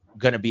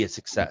gonna be a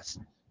success,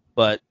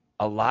 but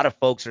a lot of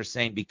folks are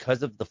saying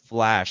because of the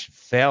Flash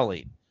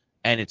failing,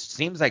 and it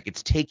seems like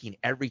it's taking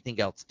everything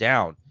else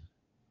down.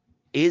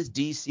 Is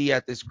DC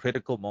at this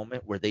critical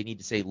moment where they need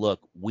to say,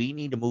 look, we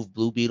need to move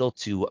Blue Beetle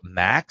to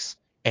Max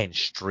and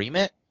stream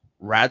it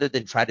rather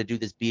than try to do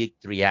this big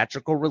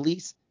theatrical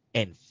release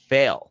and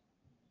fail?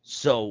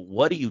 So,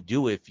 what do you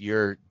do if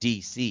you're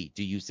DC?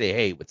 Do you say,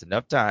 hey, it's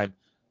enough time?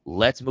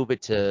 Let's move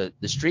it to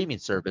the streaming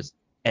service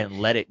and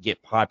let it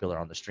get popular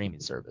on the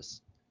streaming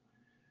service?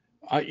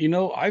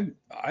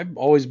 I've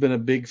always been a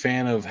big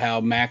fan of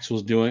how Max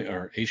was doing,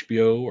 or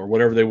HBO, or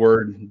whatever they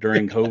were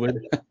during COVID.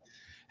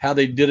 How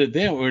they did it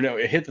then.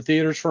 It hit the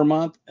theaters for a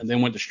month and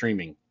then went to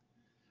streaming.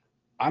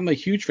 I'm a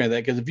huge fan of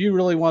that because if you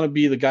really want to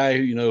be the guy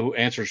who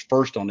answers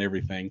first on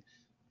everything,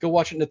 go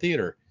watch it in the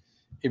theater.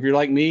 If you're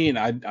like me and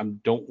I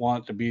don't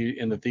want to be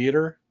in the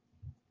theater,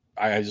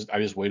 I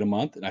just wait a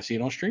month and I see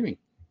it on streaming.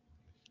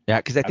 Yeah,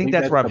 because I I think think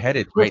that's that's where I'm the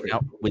headed right perfect.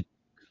 now with.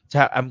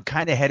 So I'm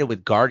kind of headed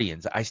with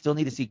Guardians. I still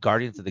need to see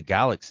Guardians of the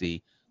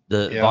Galaxy,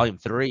 the Yeah. volume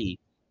 3.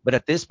 But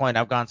at this point,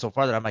 I've gone so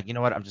far that I'm like, you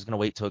know what? I'm just gonna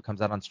wait till it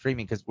comes out on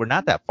streaming because we're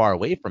not that far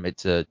away from it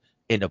to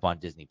end up on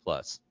Disney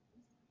Plus.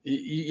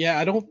 Yeah,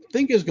 I don't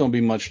think it's going to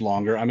be much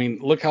longer. I mean,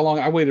 look how long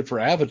I waited for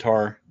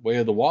Avatar: Way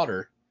of the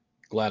Water.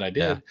 Glad I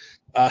Yeah. did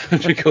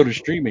to go to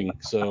streaming.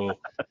 So,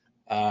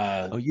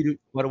 uh, Oh, you do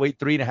want to wait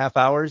 3.5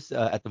 hours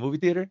at the movie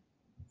theater?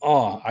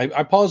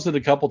 I paused it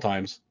a couple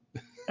times.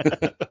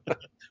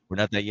 We're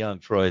not that young,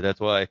 Troy. That's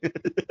why.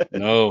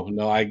 No,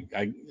 no,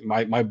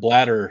 my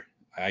bladder,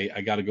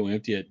 I got to go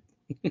empty it.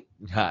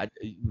 God,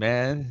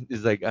 man,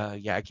 it's like,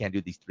 yeah, I can't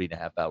do these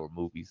 3.5 hour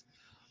movies.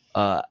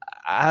 Uh,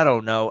 I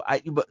don't know.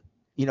 But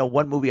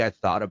one movie I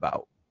thought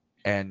about,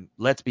 and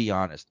let's be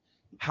honest,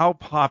 how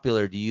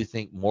popular do you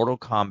think Mortal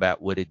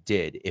Kombat would have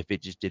did if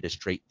it just did a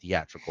straight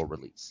theatrical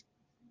release?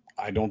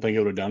 I don't think it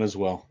would have done as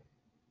well.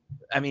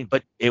 I mean,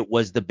 but it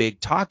was the big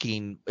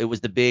talking. It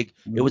was the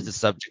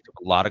subject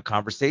of a lot of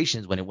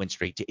conversations when it went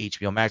straight to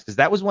HBO Max because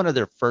that was one of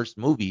their first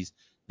movies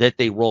that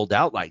they rolled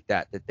out like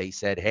that. That they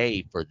said,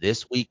 hey, for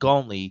this week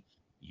only,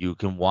 you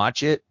can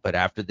watch it, but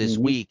after this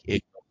Mhm. week,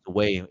 it goes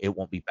away. It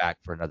won't be back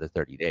for another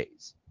 30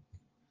 days.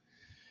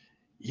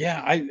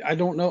 Yeah, I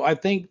don't know. I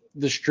think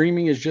the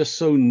streaming is just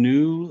so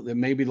new that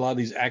maybe a lot of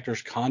these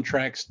actors'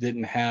 contracts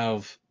didn't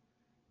have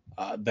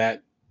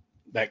that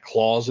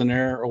clause in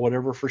there or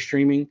whatever for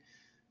streaming.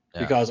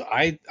 Yeah. Because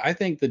I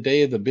think the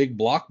day of the big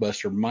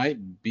blockbuster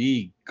might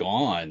be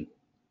gone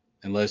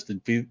unless the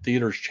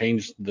theaters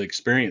change the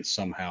experience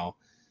somehow.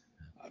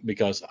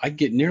 Because I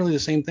get nearly the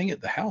same thing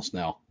at the house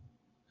now.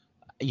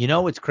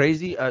 It's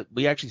crazy.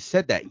 We actually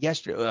said that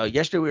yesterday.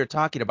 Yesterday we were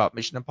talking about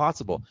Mission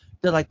Impossible.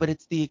 They're like, but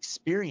it's the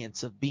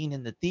experience of being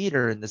in the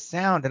theater and the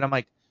sound. And I'm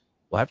like,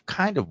 well, I've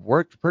kind of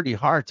worked pretty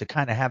hard to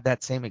kind of have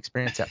that same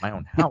experience at my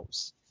own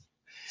house.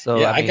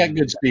 So, Yeah, I I got mean,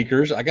 good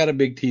speakers. I got a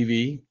big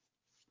TV.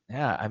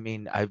 yeah, I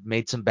mean, I've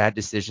made some bad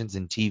decisions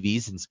in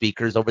TVs and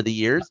speakers over the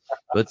years,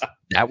 but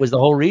that was the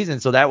whole reason.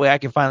 So that way I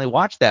can finally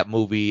watch that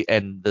movie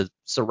and the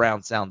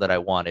surround sound that I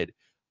wanted.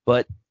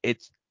 But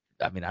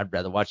I mean, I'd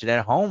rather watch it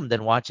at home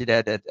than watch it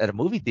at a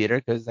movie theater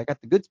because I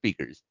got the good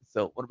speakers.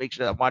 So I want to make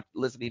sure that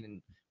listening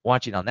and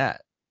watching on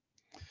that.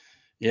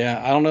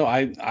 Yeah, I don't know.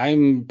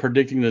 I'm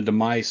predicting the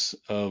demise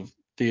of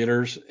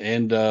theaters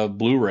and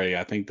Blu-ray.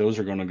 I think those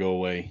are going to go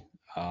away.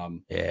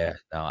 Yeah,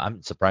 no,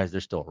 I'm surprised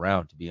they're still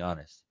around, to be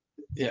honest.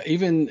 Yeah,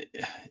 even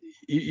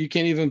you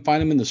can't even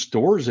find them in the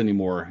stores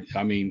anymore.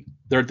 I mean,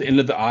 they're at the end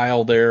of the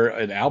aisle there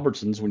at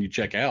Albertsons when you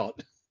check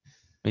out.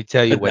 Let me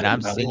tell you, That's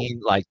about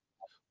it.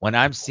 when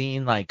I'm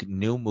seeing like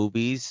new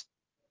movies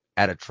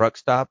at a truck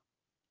stop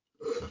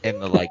in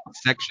the like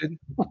section.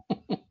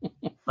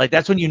 Like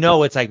that's when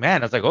it's like,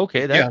 man, I was like,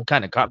 okay, that Yeah,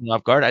 kind of caught me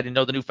off guard. I didn't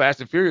know the new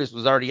Fast and Furious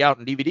was already out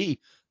in DVD,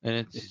 and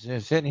it's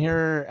just sitting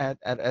here at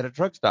a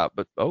truck stop.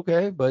 But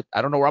okay, but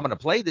I don't know where I'm gonna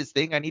play this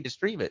thing. I need to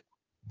stream it.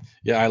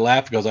 yeah. I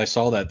laughed because I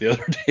saw that the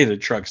other day at a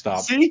truck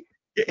stop. See,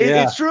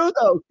 Yeah. it's true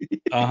though.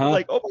 Uh-huh.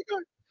 Like, oh my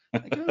god,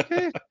 like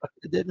okay,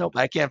 I didn't know.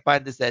 I can't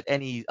find this at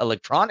any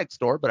electronic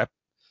store, but I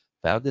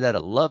found it at a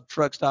Love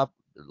truck stop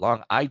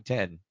along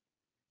I-10.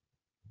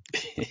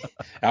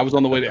 I was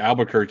on the way to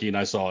Albuquerque and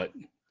I saw it.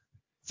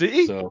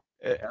 See, So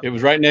Uh, it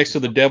was right next to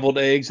the deviled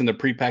eggs and the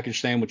prepackaged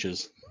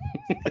sandwiches.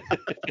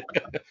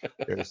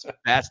 there's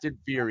Fast and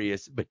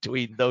Furious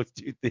between those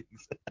two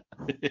things.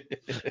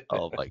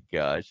 Oh my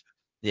gosh.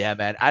 Yeah,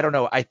 man. I don't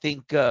know. I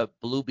think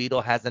Blue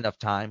Beetle has enough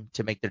time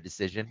to make their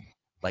decision.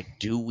 Like,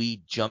 do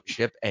we jump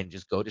ship and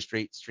just go to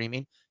straight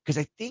streaming? Because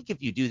I think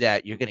if you do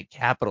that, you're going to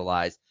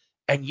capitalize,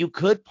 and you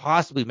could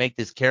possibly make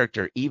this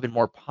character even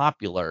more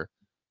popular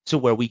to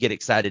where we get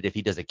excited if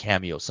he does a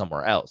cameo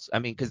somewhere else. I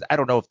mean, because I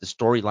don't know if the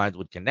storylines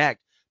would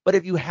connect, but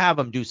if you have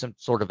him do some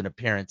sort of an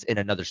appearance in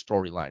another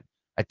storyline,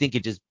 I think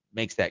it just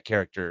makes that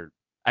character.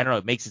 I don't know.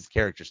 It makes his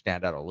character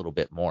stand out a little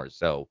bit more.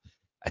 So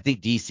I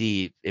think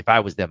DC, if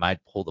I was them, I'd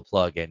pull the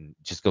plug and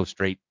just go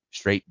straight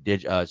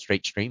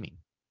streaming.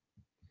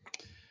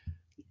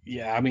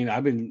 Yeah, I mean,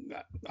 I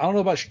don't know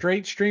about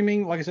straight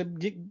streaming. Like I said,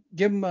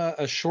 give them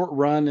a short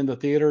run in the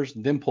theaters,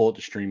 then pull it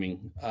to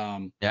streaming.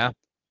 Yeah,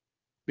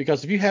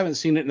 Because if you haven't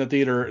seen it in the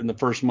theater in the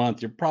first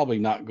month, you're probably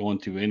not going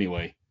to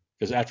anyway.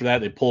 Because after that,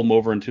 they pull them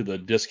over into the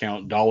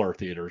discount dollar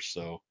theaters.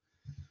 So,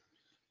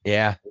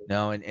 yeah,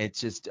 no, and it's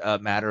just a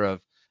matter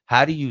of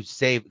how do you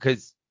save?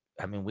 Because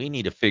I mean, we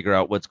need to figure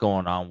out what's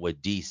going on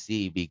with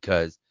DC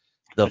because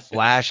the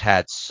Flash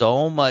had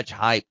so much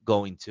hype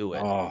going to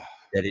it oh,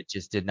 that it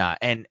just did not.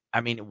 And I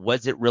mean,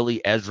 was it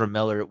really Ezra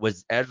Miller?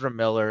 Was Ezra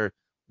Miller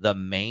the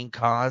main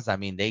cause? I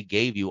mean, they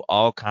gave you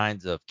all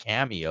kinds of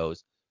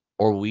cameos,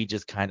 or we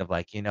just kind of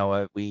like, you know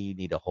what, we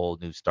need a whole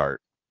new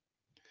start.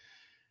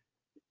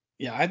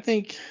 yeah, I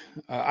think,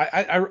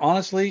 I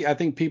honestly, I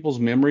think people's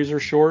memories are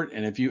short.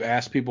 And if you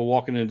ask people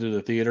walking into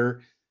the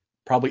theater,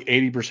 probably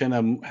 80% of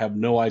them have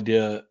no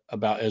idea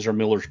about Ezra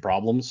Miller's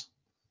problems.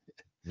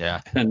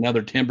 Yeah. And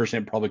another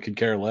 10% probably could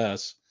care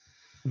less.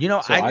 You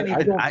know, So I didn't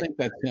I even don't I think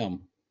that's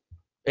him.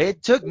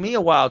 it took me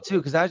a while too,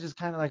 because I was just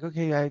kind of like,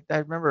 okay, I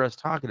remember us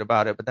talking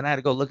about it, but then I had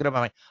to go look it up.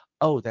 I'm like,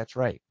 oh, that's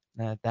right.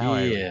 Now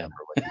I Yeah. remember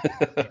what he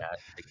did. Yeah.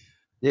 Like,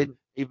 didn't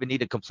even need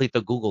to complete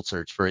the Google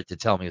search for it to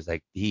tell me. It's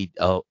like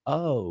oh,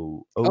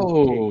 okay.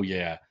 Oh,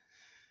 yeah.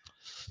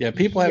 Yeah,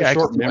 people have Yeah, I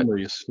can short see why.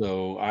 memories,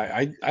 so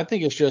I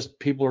think it's just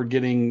people are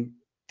getting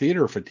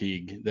theater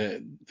fatigue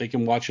that they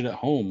can watch it at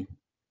home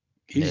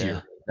Yeah.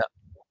 easier. No,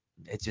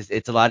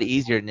 it's a lot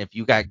easier. And if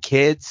you got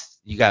kids,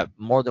 you got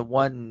more than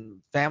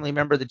one family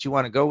member that you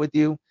want to go with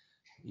you,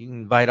 you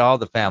can invite all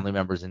the family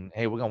members and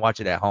hey, we're gonna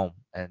watch it at home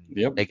and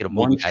Yep, make it a movie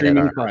one night at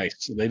our streaming house.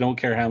 price. They don't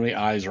care how many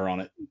eyes are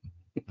on it.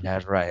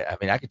 That's right. I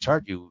mean, I could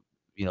charge you,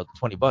 the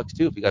 $20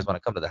 too if you guys want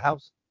to come to the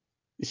house.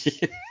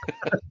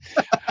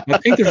 I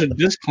think there's a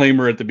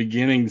disclaimer at the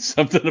beginning,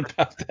 something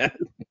about that.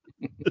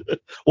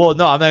 Well,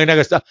 no, I'm not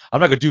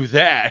gonna do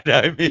that.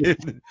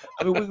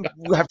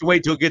 We have to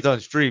wait till it gets on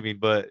streaming.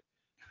 But A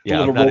yeah, I'm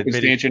little not roping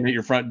admitting. stanchion at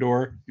your front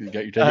door. You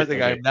got your I ticket?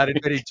 think Okay. I'm not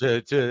admitting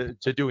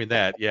to doing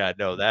that. Yeah,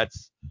 no,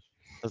 that's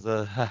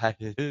a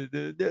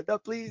no,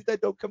 please,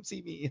 don't come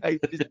see me. I'm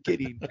just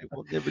kidding. I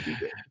will never do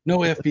that. No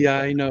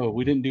FBI, no,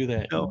 we didn't do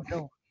that. No,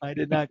 no, I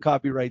did not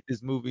copyright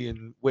this movie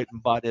and went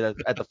and bought it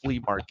at the flea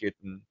market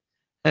and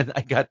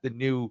I got the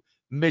new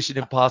Mission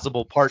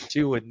Impossible Part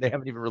Two and they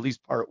haven't even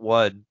released Part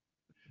One.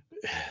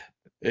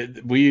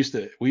 We used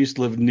to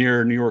live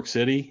near New York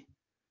City,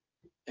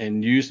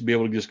 and you used to be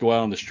able to just go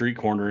out on the street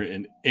corner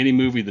and any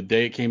movie the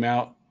day it came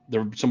out,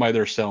 there somebody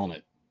there selling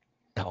it.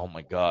 Oh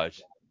my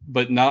gosh.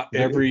 But not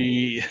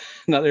every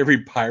not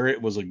every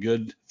pirate was a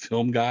good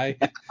film guy.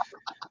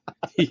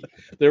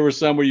 There were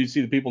some where you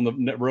see the people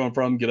in the row in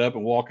front of them get up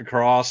and walk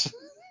across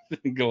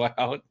and go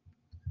out,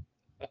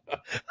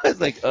 I was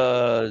like,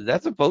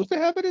 that's supposed to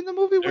happen in the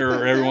movie? What the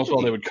or hell's every once in a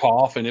while they happening? would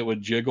cough and it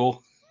would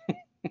jiggle.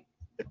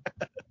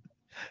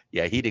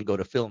 Yeah, he didn't go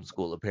to film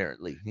school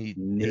apparently. He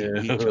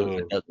chose No.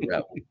 another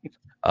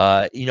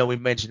route. We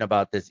mentioned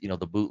about this,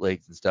 the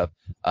bootlegs and stuff.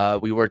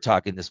 We were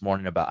talking this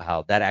morning about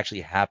how that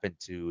actually happened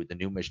to the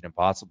new Mission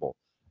Impossible.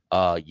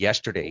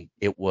 Yesterday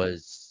it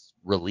was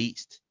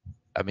released.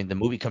 I mean, the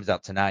movie comes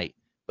out tonight,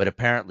 but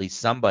apparently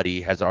somebody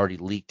has already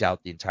leaked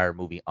out the entire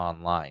movie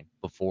online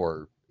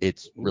before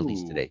it's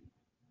released Ooh, today.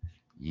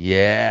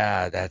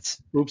 Yeah,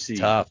 that's oopsie.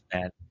 tough,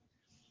 man.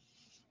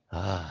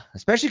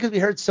 Especially because we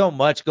heard so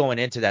much going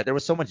into that. There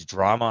was so much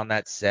drama on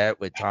that set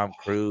with Tom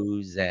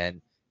Cruise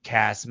and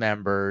cast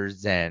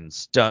members and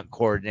stunt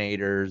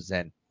coordinators,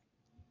 and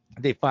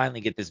they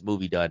finally get this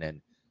movie done.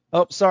 And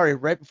oh, sorry,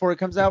 right before it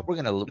comes out, we're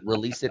gonna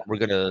release it.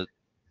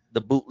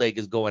 The bootleg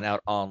is going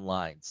out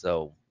online.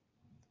 So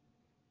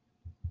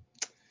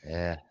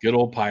yeah, Good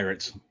old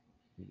pirates.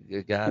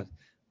 good guys,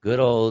 good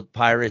old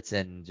pirates,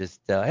 and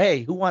just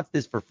hey, who wants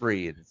this for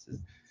free? And it's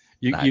just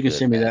You not can good,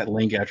 send me man. that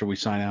link after we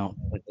sign out.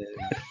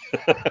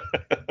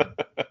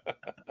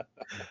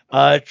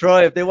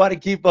 Troy, if they want to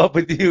keep up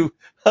with you,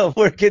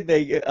 where can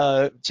they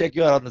check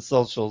you out on the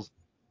socials?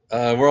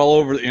 We're all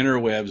over the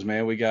interwebs,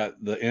 man. We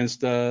got the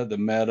Insta, the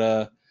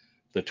Meta,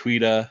 the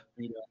Twitter,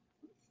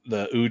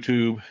 the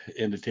YouTube,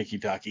 and the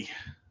TikTok.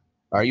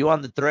 Are you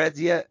on the threads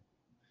yet?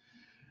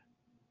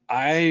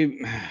 I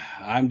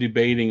I'm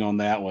debating on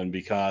that one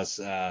because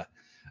I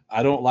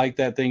don't like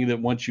that thing that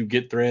once you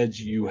get threads,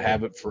 you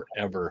have it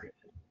forever.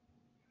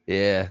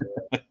 Yeah.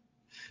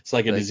 It's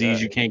like a Like disease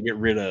you can't get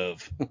rid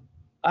of.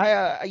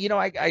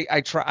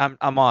 I try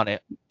I'm on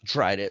it.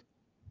 Tried it.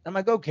 I'm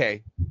like,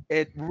 okay.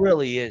 It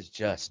really is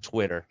just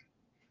Twitter.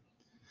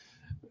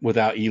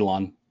 without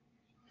Elon.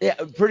 Yeah,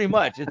 pretty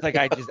much. It's like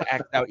I just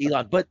act out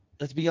Elon. But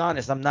let's be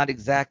honest, I'm not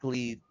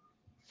exactly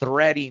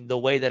threading the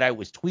way that I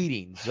was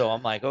tweeting. So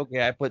I'm like,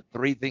 okay, I put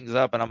 3 things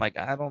up, and I'm like,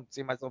 I don't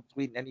see myself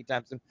tweeting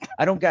anytime soon.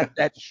 I don't got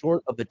that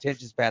short of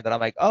attention span that I'm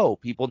like, oh,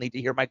 people need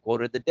to hear my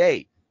quote of the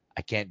day.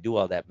 I can't do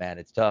all that, man.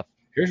 It's tough.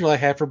 Here's what I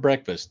had for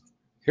breakfast.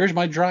 Here's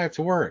my drive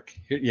to work.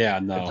 Yeah,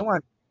 If no. you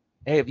want,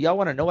 hey, if y'all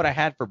want to know what I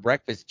had for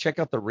breakfast, check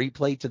out the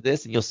replay to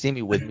this, and you'll see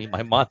me with me,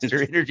 my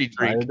Monster It's Energy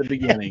right drink, at the and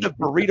beginning. the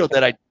burrito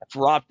that I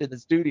dropped in the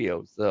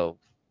studio. So.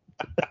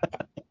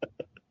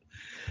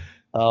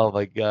 Oh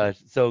my gosh.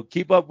 So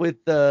keep up with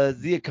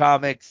Zia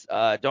Comics.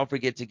 Don't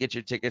forget to get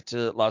your tickets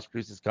to Las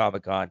Cruces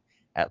Comic Con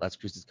at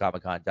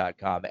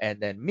lascrucescomiccon.com. And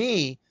then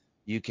me,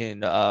 you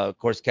can, of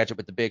course, catch up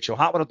with the Big Show,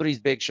 Hot 103's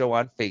Big Show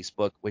on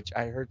Facebook, which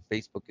I heard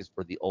Facebook is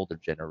for the older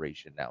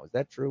generation now. Is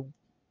that true?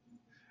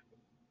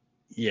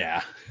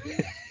 Yeah.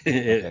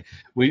 Okay.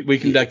 We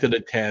conducted a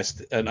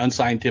test, an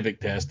unscientific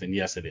test, and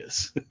yes, it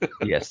is.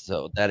 Yes,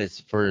 so that is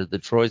for the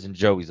Troys and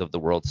Joeys of the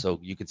world. So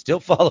you can still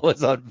follow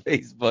us on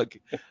Facebook,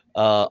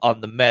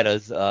 on the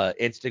metas,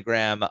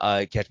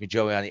 Instagram, catch me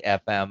Joey on the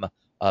FM,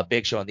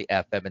 Big Show on the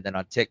FM, and then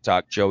on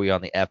TikTok, Joey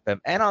on the FM,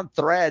 and on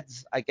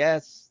Threads, I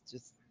guess.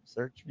 Just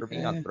search for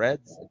me on Yeah,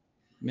 Threads.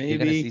 You're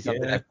gonna maybe. see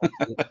something Yeah. I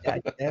posted. Yeah,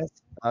 I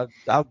guess.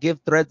 I'll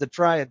give Threads a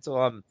try until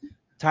I'm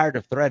tired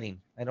of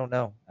threading. I don't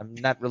know. I'm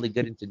not really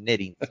good into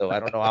knitting, so I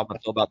don't know how I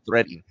feel about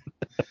threading.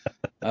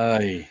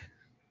 Ay.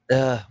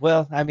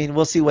 Well, I mean,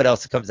 we'll see what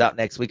else comes out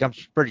next week. I'm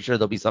pretty sure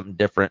there'll be something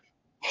different.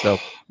 So,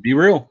 Be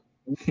real.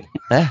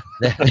 eh,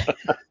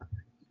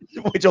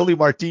 which only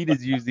Martine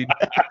is using.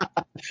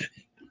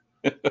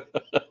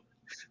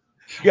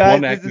 Guys,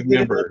 One this has active been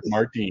member,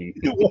 Martine.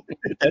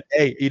 another.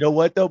 Hey, you know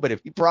what though? But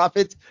if he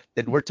profits,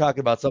 then we're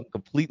talking about something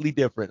completely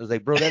different. I was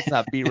like, bro, that's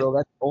not B-roll.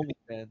 That's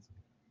OnlyFans.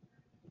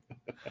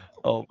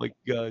 Oh my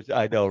gosh,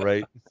 I know,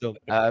 right? So,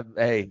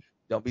 hey,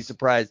 don't be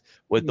surprised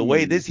with the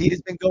way Hmm. this heat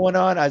has been going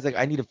on. I was like,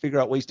 I need to figure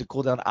out ways to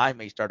cool down. I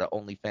may start a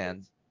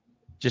OnlyFans,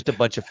 just a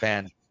bunch of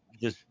fans,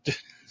 just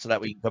so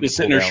that we can come and Just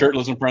sitting cool there down.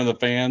 shirtless in front of the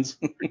fans.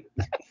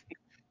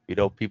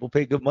 People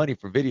pay good money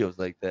for videos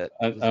like that.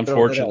 Just throw that out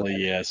Unfortunately,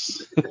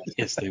 yes.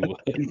 Yes, they would.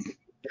 there.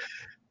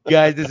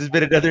 Guys, this has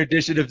been another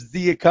edition of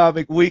Zia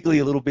Comic Weekly.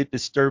 A little bit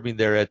disturbing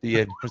there at the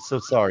end. We're so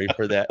sorry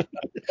for that.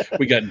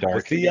 We got We'll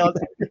dark. see y'all.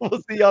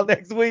 We'll see y'all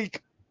next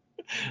week.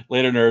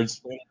 Later, nerds.